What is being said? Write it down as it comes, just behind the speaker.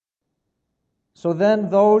So then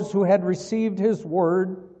those who had received his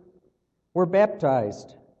word were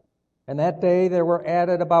baptized, and that day there were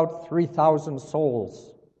added about 3,000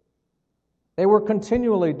 souls. They were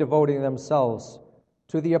continually devoting themselves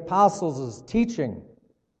to the apostles' teaching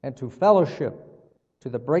and to fellowship, to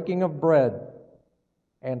the breaking of bread,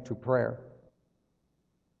 and to prayer.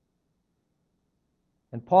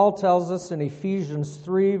 And Paul tells us in Ephesians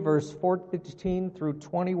 3, verse 14 through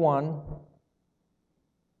 21,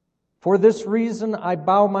 "For this reason I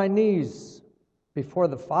bow my knees before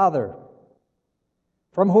the Father,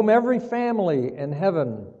 from whom every family in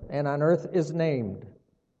heaven and on earth is named,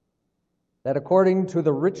 that according to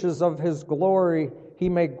the riches of his glory he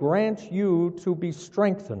may grant you to be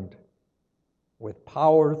strengthened with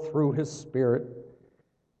power through his Spirit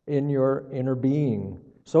in your inner being,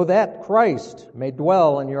 so that Christ may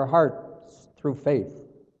dwell in your hearts through faith,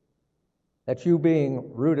 that you,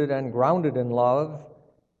 being rooted and grounded in love,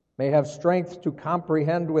 may have strength to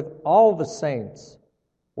comprehend with all the saints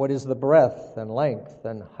what is the breadth and length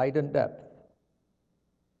and height and depth,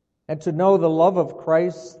 and to know the love of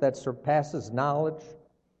Christ that surpasses knowledge,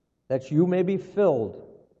 that you may be filled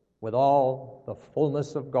with all the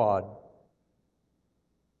fullness of God.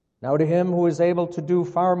 Now to him who is able to do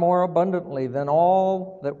far more abundantly than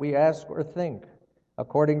all that we ask or think,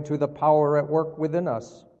 according to the power at work within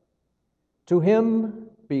us, to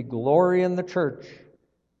him be glory in the church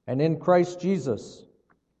and in Christ Jesus,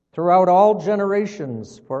 throughout all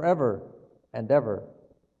generations, forever and ever.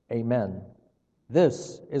 Amen."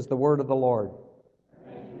 This is the word of the Lord.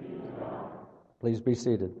 Please be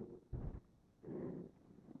seated.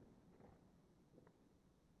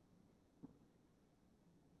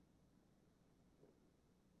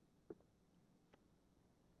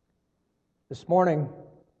 This morning,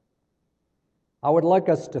 I would like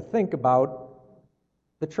us to think about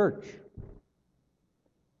the church.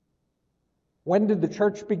 When did the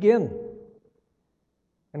church begin?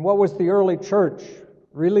 And what was the early church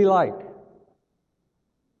really like?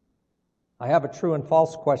 I have a true and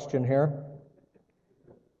false question here.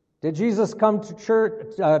 Did Jesus come to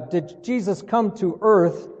church? Did Jesus come to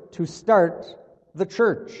earth to start the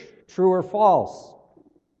church? True or false?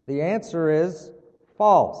 The answer is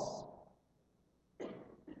false.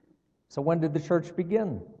 So when did the church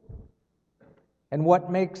begin? And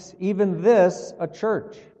what makes even this a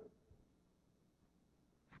church?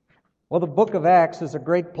 Well, the book of Acts is a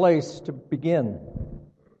great place to begin,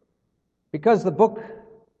 because the book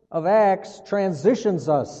of Acts transitions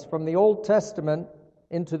us from the Old Testament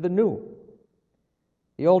into the New.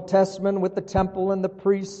 The Old Testament with the temple and the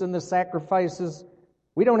priests and the sacrifices,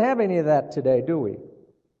 we don't have any of that today, do we?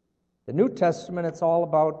 The New Testament, it's all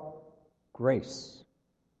about grace.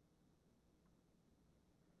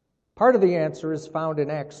 Part of the answer is found in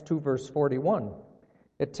Acts 2, verse 41.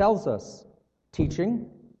 It tells us teaching,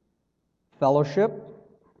 fellowship,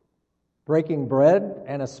 breaking bread,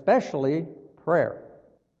 and especially prayer.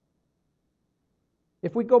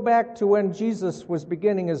 If we go back to when Jesus was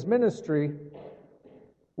beginning his ministry,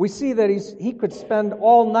 we see that he could spend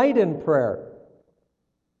all night in prayer.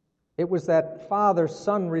 It was that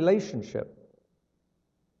father-son relationship.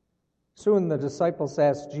 Soon the disciples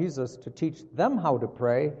asked Jesus to teach them how to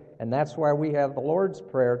pray, and that's why we have the Lord's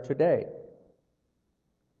Prayer today.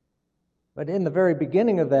 But in the very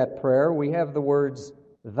beginning of that prayer, we have the words,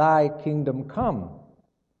 "Thy kingdom come,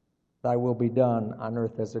 thy will be done on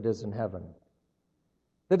earth as it is in heaven."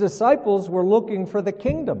 The disciples were looking for the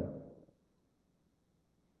kingdom.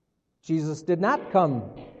 Jesus did not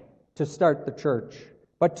come to start the church,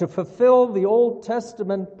 but to fulfill the Old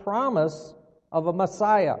Testament promise of a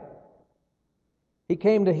Messiah. He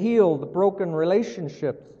came to heal the broken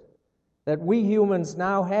relationships that we humans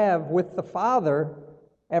now have with the Father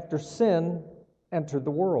after sin entered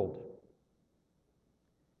the world.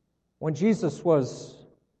 When Jesus was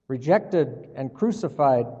rejected and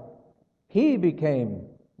crucified, he became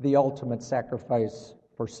the ultimate sacrifice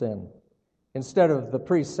for sin. Instead of the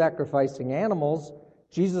priests sacrificing animals,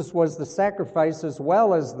 Jesus was the sacrifice as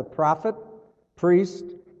well as the prophet, priest,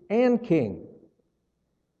 and king.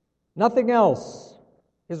 Nothing else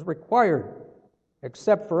is required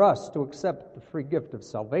except for us to accept the free gift of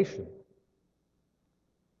salvation.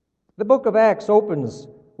 The book of Acts opens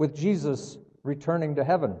with Jesus returning to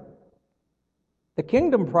heaven. The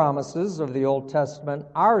kingdom promises of the Old Testament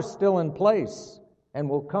are still in place and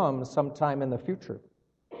will come sometime in the future.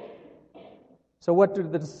 So what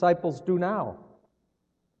did the disciples do now?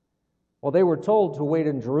 Well, they were told to wait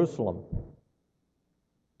in Jerusalem.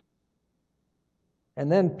 And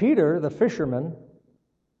then Peter, the fisherman,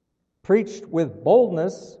 preached with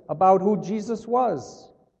boldness about who Jesus was.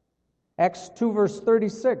 Acts 2, verse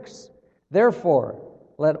 36. Therefore,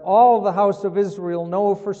 let all the house of Israel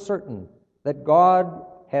know for certain that God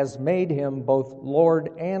has made him both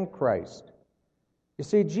Lord and Christ. You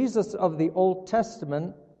see, Jesus of the Old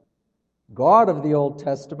Testament, God of the Old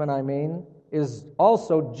Testament, is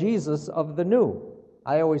also Jesus of the New.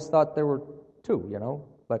 I always thought there were two,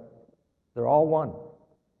 but they're all one.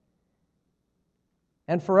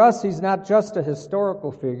 And for us, he's not just a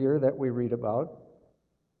historical figure that we read about,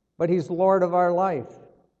 but he's Lord of our life.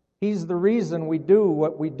 He's the reason we do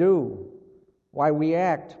what we do, why we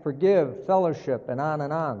act, forgive, fellowship, and on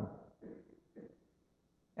and on.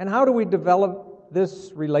 And how do we develop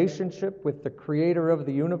this relationship with the Creator of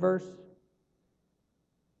the universe?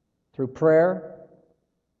 Through prayer,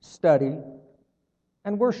 study,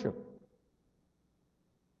 and worship.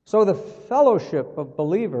 So the fellowship of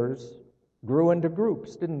believers grew into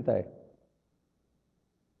groups, didn't they?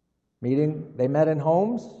 They met in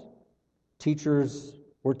homes. Teachers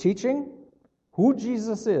were teaching who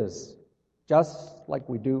Jesus is, just like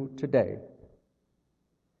we do today.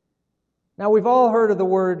 Now, we've all heard of the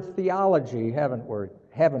word theology, haven't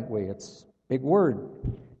we? It's a big word.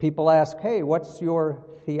 People ask, hey, what's your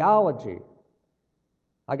theology?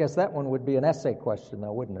 I guess that one would be an essay question,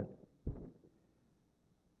 though, wouldn't it?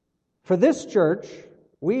 For this church,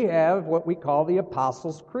 we have what we call the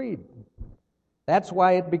Apostles' Creed. That's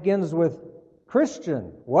why it begins with,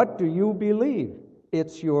 Christian, what do you believe?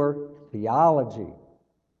 It's your theology.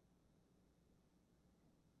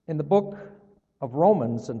 In the book of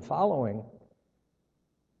Romans and following,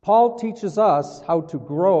 Paul teaches us how to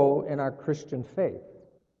grow in our Christian faith,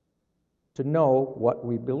 to know what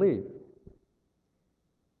we believe.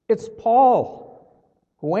 It's Paul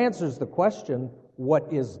who answers the question,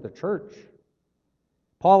 what is the church?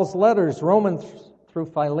 Paul's letters, Romans through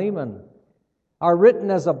Philemon, are written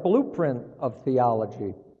as a blueprint of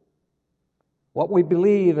theology. What we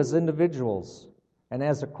believe as individuals and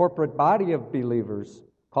as a corporate body of believers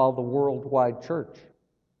called the worldwide church.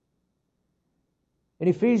 In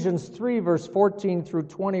Ephesians 3, verse 14 through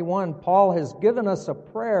 21, Paul has given us a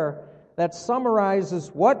prayer that summarizes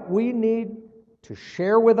what we need to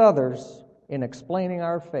share with others in explaining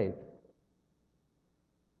our faith.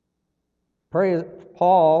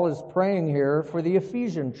 Paul is praying here for the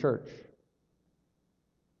Ephesian church.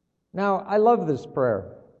 Now, I love this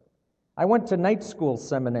prayer. I went to night school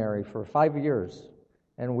seminary for 5 years,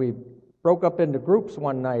 and we broke up into groups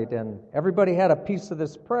one night, and everybody had a piece of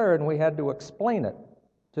this prayer, and we had to explain it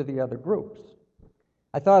to the other groups.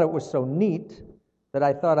 I thought it was so neat that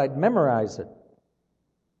I thought I'd memorize it.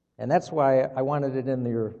 And that's why I wanted it in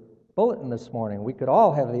your bulletin this morning. We could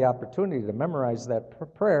all have the opportunity to memorize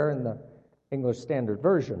that prayer in the English Standard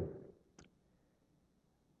Version.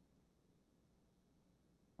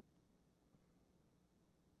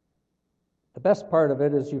 The best part of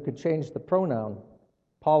it is you could change the pronoun.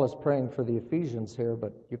 Paul is praying for the Ephesians here,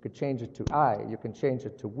 but you could change it to I. You can change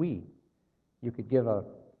it to we. You could give a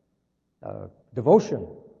devotion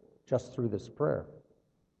just through this prayer.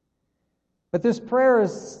 But this prayer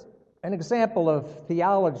is an example of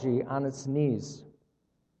theology on its knees.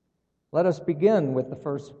 Let us begin with the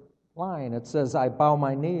first line. It says, I bow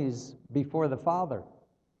my knees before the Father.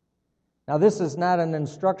 Now, this is not an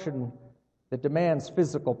instruction that demands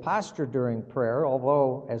physical posture during prayer,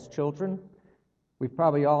 although as children, we've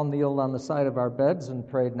probably all kneeled on the side of our beds and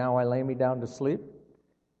prayed, now I lay me down to sleep.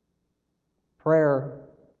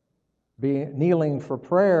 Kneeling for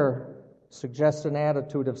prayer suggests an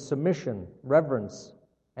attitude of submission, reverence,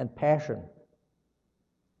 and passion.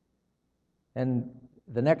 And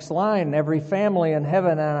the next line, every family in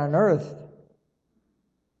heaven and on earth,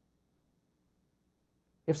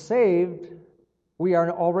 if saved, we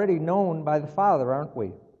are already known by the Father, aren't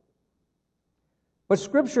we? But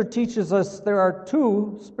Scripture teaches us there are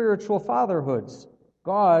two spiritual fatherhoods,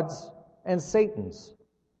 God's and Satan's,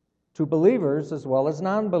 to believers as well as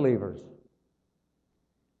non-believers.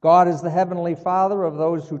 God is the heavenly Father of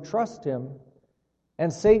those who trust Him,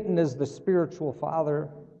 and Satan is the spiritual father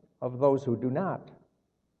of those who do not.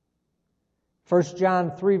 1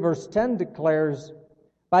 John 3, verse 10 declares,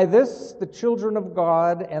 by this the children of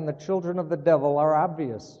God and the children of the devil are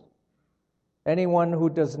obvious. Anyone who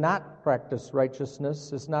does not practice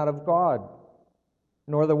righteousness is not of God,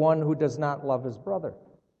 nor the one who does not love his brother.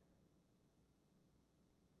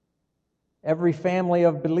 Every family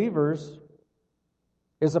of believers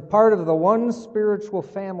is a part of the one spiritual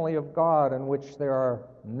family of God in which there are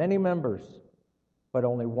many members, but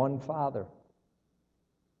only one Father.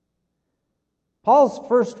 Paul's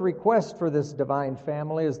first request for this divine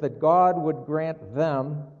family is that God would grant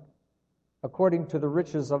them according to the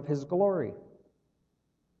riches of His glory.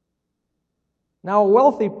 Now, a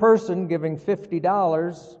wealthy person giving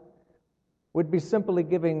 $50 would be simply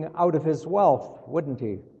giving out of his wealth, wouldn't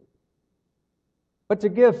he? But to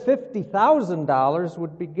give $50,000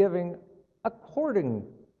 would be giving according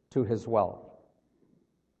to his wealth.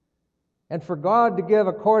 And for God to give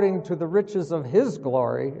according to the riches of His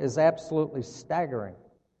glory is absolutely staggering,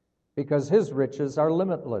 because His riches are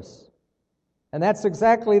limitless. And that's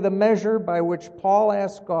exactly the measure by which Paul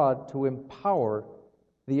asked God to empower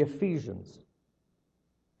the Ephesians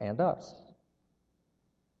and us.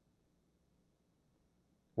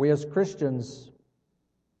 We as Christians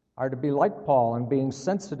are to be like Paul in being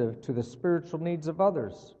sensitive to the spiritual needs of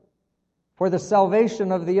others, for the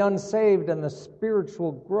salvation of the unsaved and the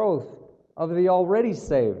spiritual growth of the already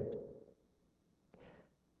saved.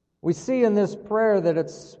 We see in this prayer that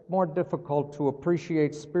it's more difficult to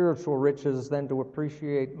appreciate spiritual riches than to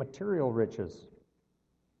appreciate material riches.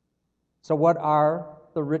 So what are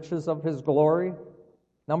the riches of His glory?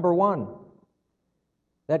 Number one,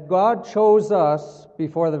 that God chose us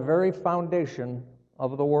before the very foundation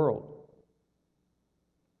of the world.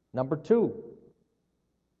 Number two,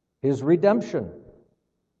 His redemption.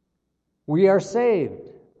 We are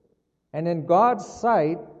saved, and in God's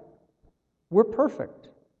sight, we're perfect.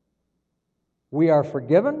 We are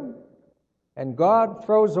forgiven, and God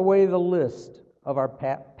throws away the list of our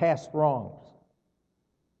past wrongs.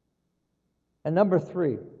 And number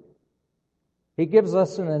three, He gives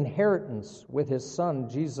us an inheritance with His Son,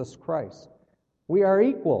 Jesus Christ. We are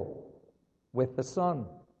equal with the Son.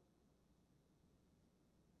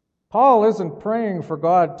 Paul isn't praying for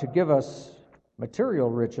God to give us material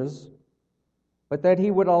riches, but that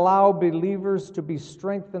He would allow believers to be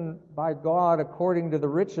strengthened by God according to the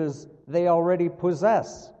riches they already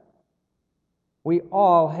possess. We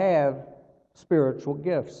all have spiritual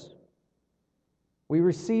gifts. We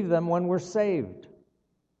receive them when we're saved.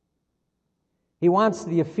 He wants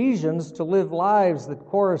the Ephesians to live lives that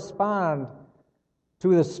correspond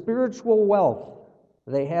to the spiritual wealth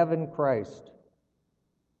they have in Christ.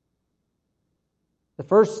 The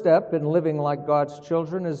first step in living like God's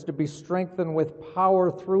children is to be strengthened with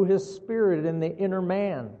power through His Spirit in the inner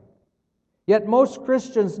man. Yet most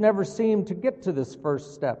Christians never seem to get to this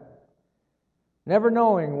first step, never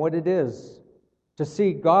knowing what it is to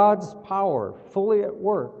see God's power fully at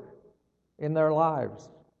work in their lives.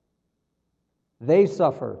 They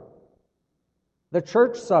suffer. The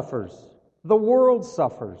church suffers. The world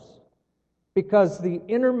suffers, because the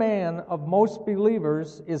inner man of most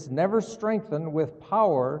believers is never strengthened with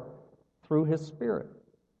power through His Spirit.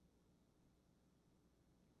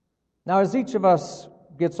 Now, as each of us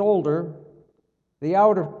gets older, the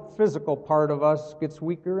outer physical part of us gets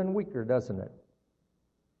weaker and weaker, doesn't it?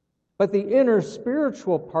 But the inner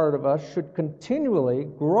spiritual part of us should continually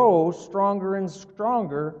grow stronger and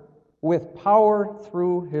stronger with power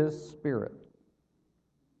through His Spirit.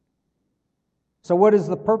 So what is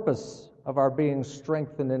the purpose of our being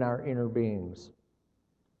strengthened in our inner beings?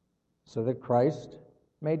 So that Christ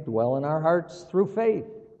may dwell in our hearts through faith.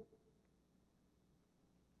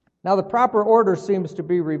 Now, the proper order seems to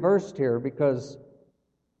be reversed here, because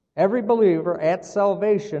every believer at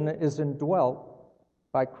salvation is indwelt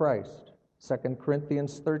by Christ. 2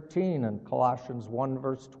 Corinthians 13 and Colossians 1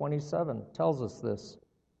 verse 27 tells us this.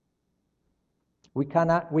 We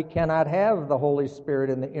cannot have the Holy Spirit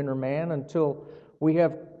in the inner man until we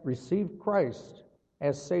have received Christ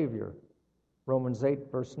as Savior. Romans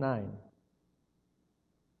 8 verse 9.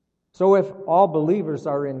 So if all believers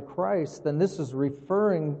are in Christ, then this is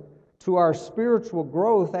referring to our spiritual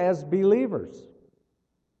growth as believers.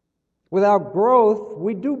 Without growth,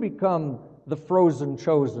 we do become the frozen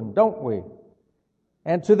chosen, don't we?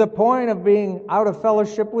 And to the point of being out of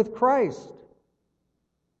fellowship with Christ.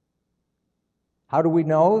 How do we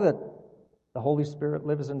know that the Holy Spirit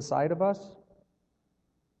lives inside of us?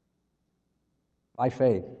 By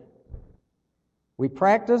faith. We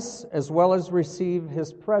practice as well as receive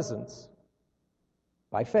His presence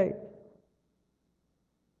by faith.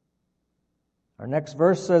 Our next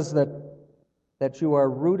verse says that you are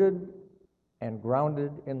rooted and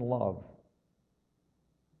grounded in love.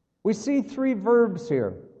 We see three verbs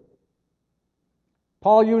here.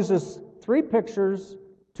 Paul uses three pictures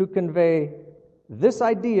to convey this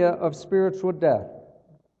idea of spiritual death.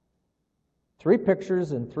 Three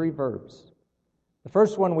pictures and three verbs. The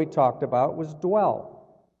first one we talked about was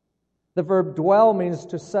dwell. The verb dwell means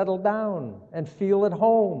to settle down and feel at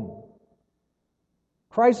home.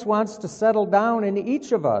 Christ wants to settle down in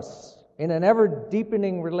each of us in an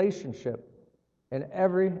ever-deepening relationship in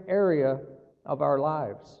every area of our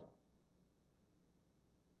lives.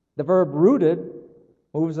 The verb rooted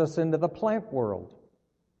moves us into the plant world.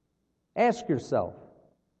 Ask yourself,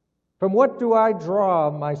 from what do I draw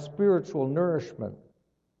my spiritual nourishment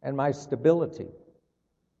and my stability?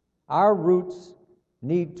 Our roots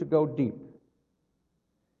need to go deep.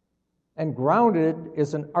 And grounded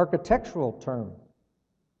is an architectural term.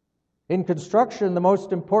 In construction, the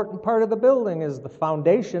most important part of the building is the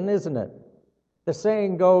foundation, isn't it? The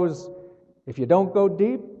saying goes, if you don't go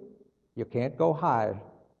deep, you can't go high.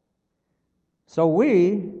 So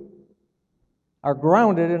we are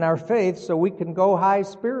grounded in our faith so we can go high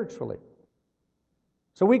spiritually.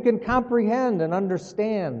 So we can comprehend and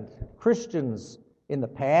understand Christians in the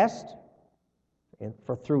past,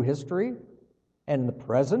 through history, and the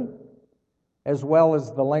present, as well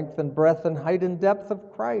as the length and breadth and height and depth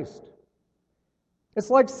of Christ. It's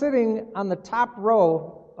like sitting on the top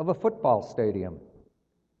row of a football stadium.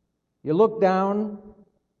 You look down,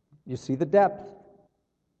 you see the depth.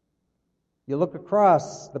 You look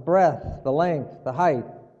across the breadth, the length, the height.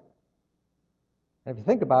 And if you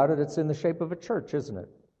think about it, it's in the shape of a church, isn't it?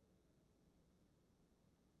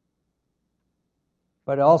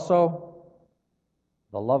 But also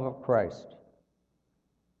the love of Christ.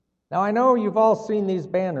 Now, I know you've all seen these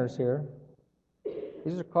banners here.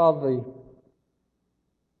 These are called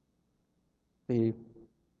the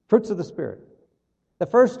fruits of the Spirit. The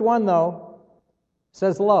first one, though,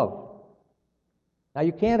 says love. Now,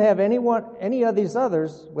 you can't have any of these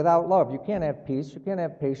others without love. You can't have peace. You can't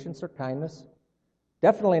have patience or kindness.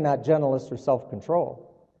 Definitely not gentleness or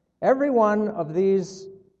self-control. Every one of these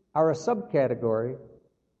are a subcategory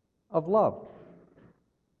of love.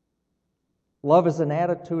 Love is an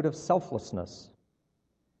attitude of selflessness.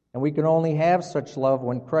 And we can only have such love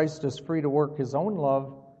when Christ is free to work his own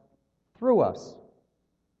love through us.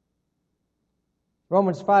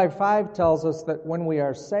 Romans 5:5 tells us that when we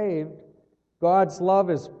are saved, God's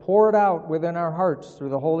love is poured out within our hearts through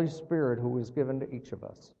the Holy Spirit who is given to each of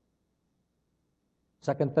us.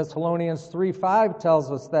 2 Thessalonians 3:5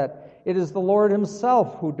 tells us that it is the Lord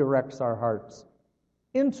himself who directs our hearts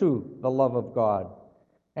into the love of God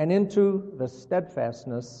and into the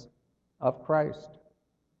steadfastness of Christ.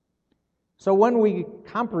 So when we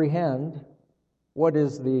comprehend what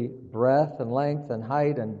is the breadth and length and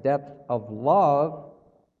height and depth of love,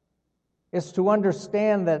 is to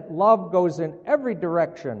understand that love goes in every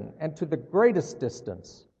direction and to the greatest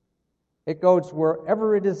distance. It goes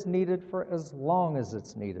wherever it is needed for as long as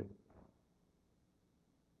it's needed.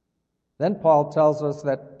 Then Paul tells us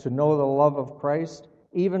that to know the love of Christ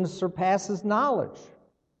even surpasses knowledge.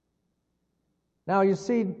 Now, you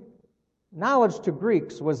see, knowledge to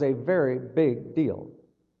Greeks was a very big deal.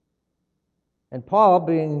 And Paul,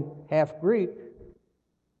 being half Greek,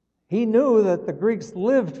 he knew that the Greeks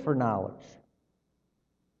lived for knowledge.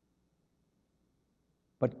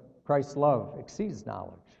 But Christ's love exceeds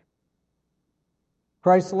knowledge.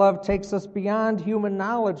 Christ's love takes us beyond human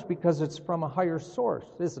knowledge because it's from a higher source,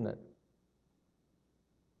 isn't it?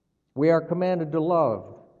 We are commanded to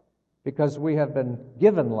love because we have been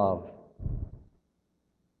given love.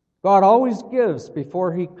 God always gives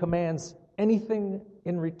before he commands anything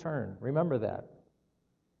in return. Remember that.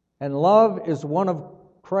 And love is one of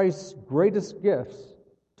Christ's greatest gifts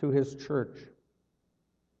to his church.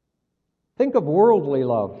 Think of worldly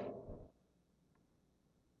love.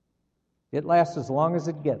 It lasts as long as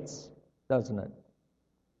it gets, doesn't it?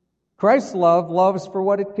 Christ's love loves for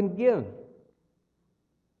what it can give.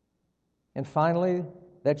 And finally,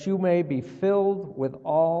 that you may be filled with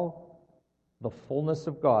all the fullness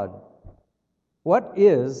of God. What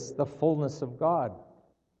is the fullness of God?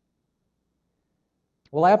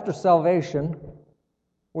 Well, after salvation,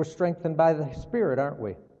 we're strengthened by the Spirit, aren't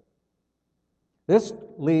we? This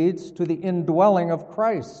leads to the indwelling of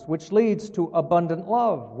Christ, which leads to abundant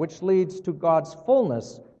love, which leads to God's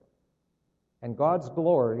fullness and God's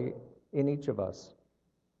glory in each of us.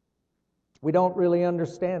 We don't really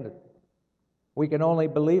understand it. We can only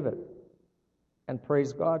believe it and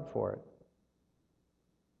praise God for it.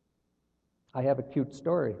 I have a cute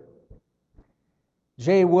story.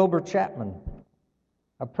 J. Wilbur Chapman,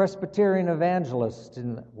 a Presbyterian evangelist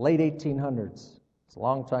in the late 1800s, it's a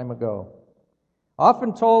long time ago,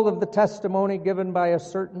 often told of the testimony given by a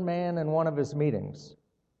certain man in one of his meetings.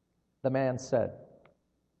 The man said,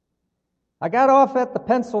 "I got off at the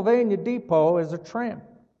Pennsylvania depot as a tramp,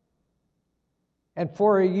 and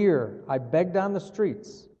for a year I begged on the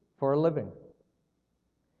streets for a living.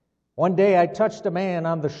 One day I touched a man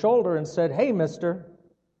on the shoulder and said, 'Hey, mister,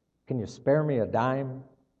 can you spare me a dime?'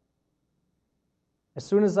 As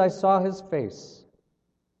soon as I saw his face,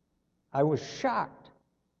 I was shocked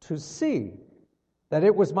to see that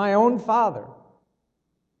it was my own father.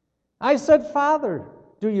 I said, 'Father,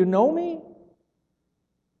 do you know me?'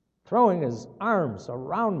 throwing his arms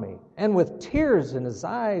around me. And with tears in his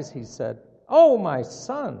eyes, he said, "Oh, my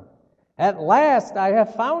son, at last I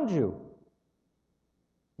have found you.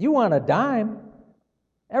 You want a dime?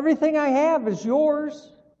 Everything I have is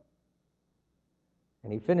yours."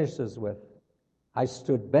 And he finishes with, "I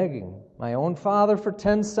stood begging my own father for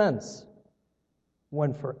 10 cents,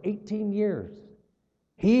 when for 18 years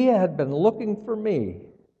he had been looking for me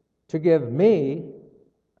to give me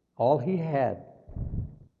all he had."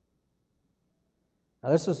 Now,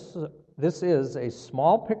 this is a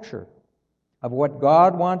small picture of what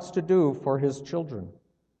God wants to do for his children.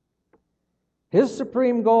 His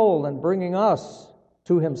supreme goal in bringing us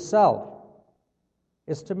to himself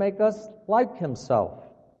is to make us like himself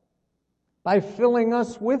by filling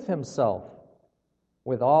us with himself,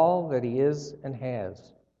 with all that he is and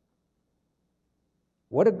has.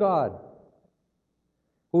 What a God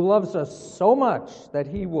who loves us so much that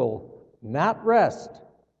he will not rest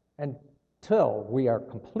until we are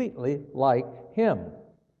completely like him.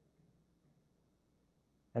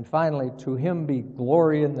 And finally, to him be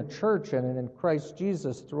glory in the church and in Christ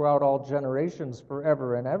Jesus throughout all generations,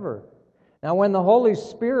 forever and ever. Now, when the Holy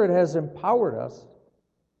Spirit has empowered us,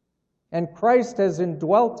 and Christ has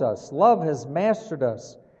indwelt us, love has mastered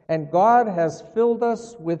us, and God has filled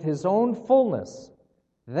us with his own fullness,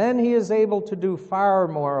 then he is able to do far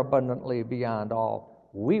more abundantly beyond all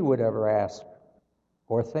we would ever ask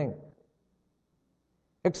or think.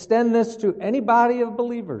 Extend this to any body of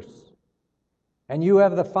believers, and you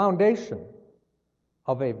have the foundation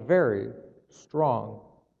of a very strong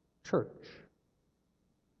church.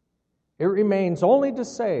 It remains only to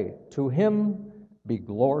say, to him be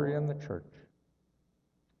glory in the church.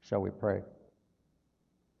 Shall we pray?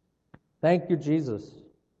 Thank you, Jesus,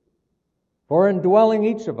 for indwelling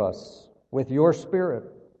each of us with your Spirit,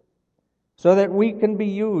 so that we can be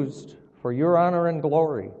used for your honor and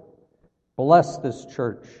glory. Bless this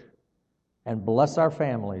church and bless our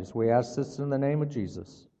families. We ask this in the name of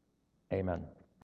Jesus. Amen.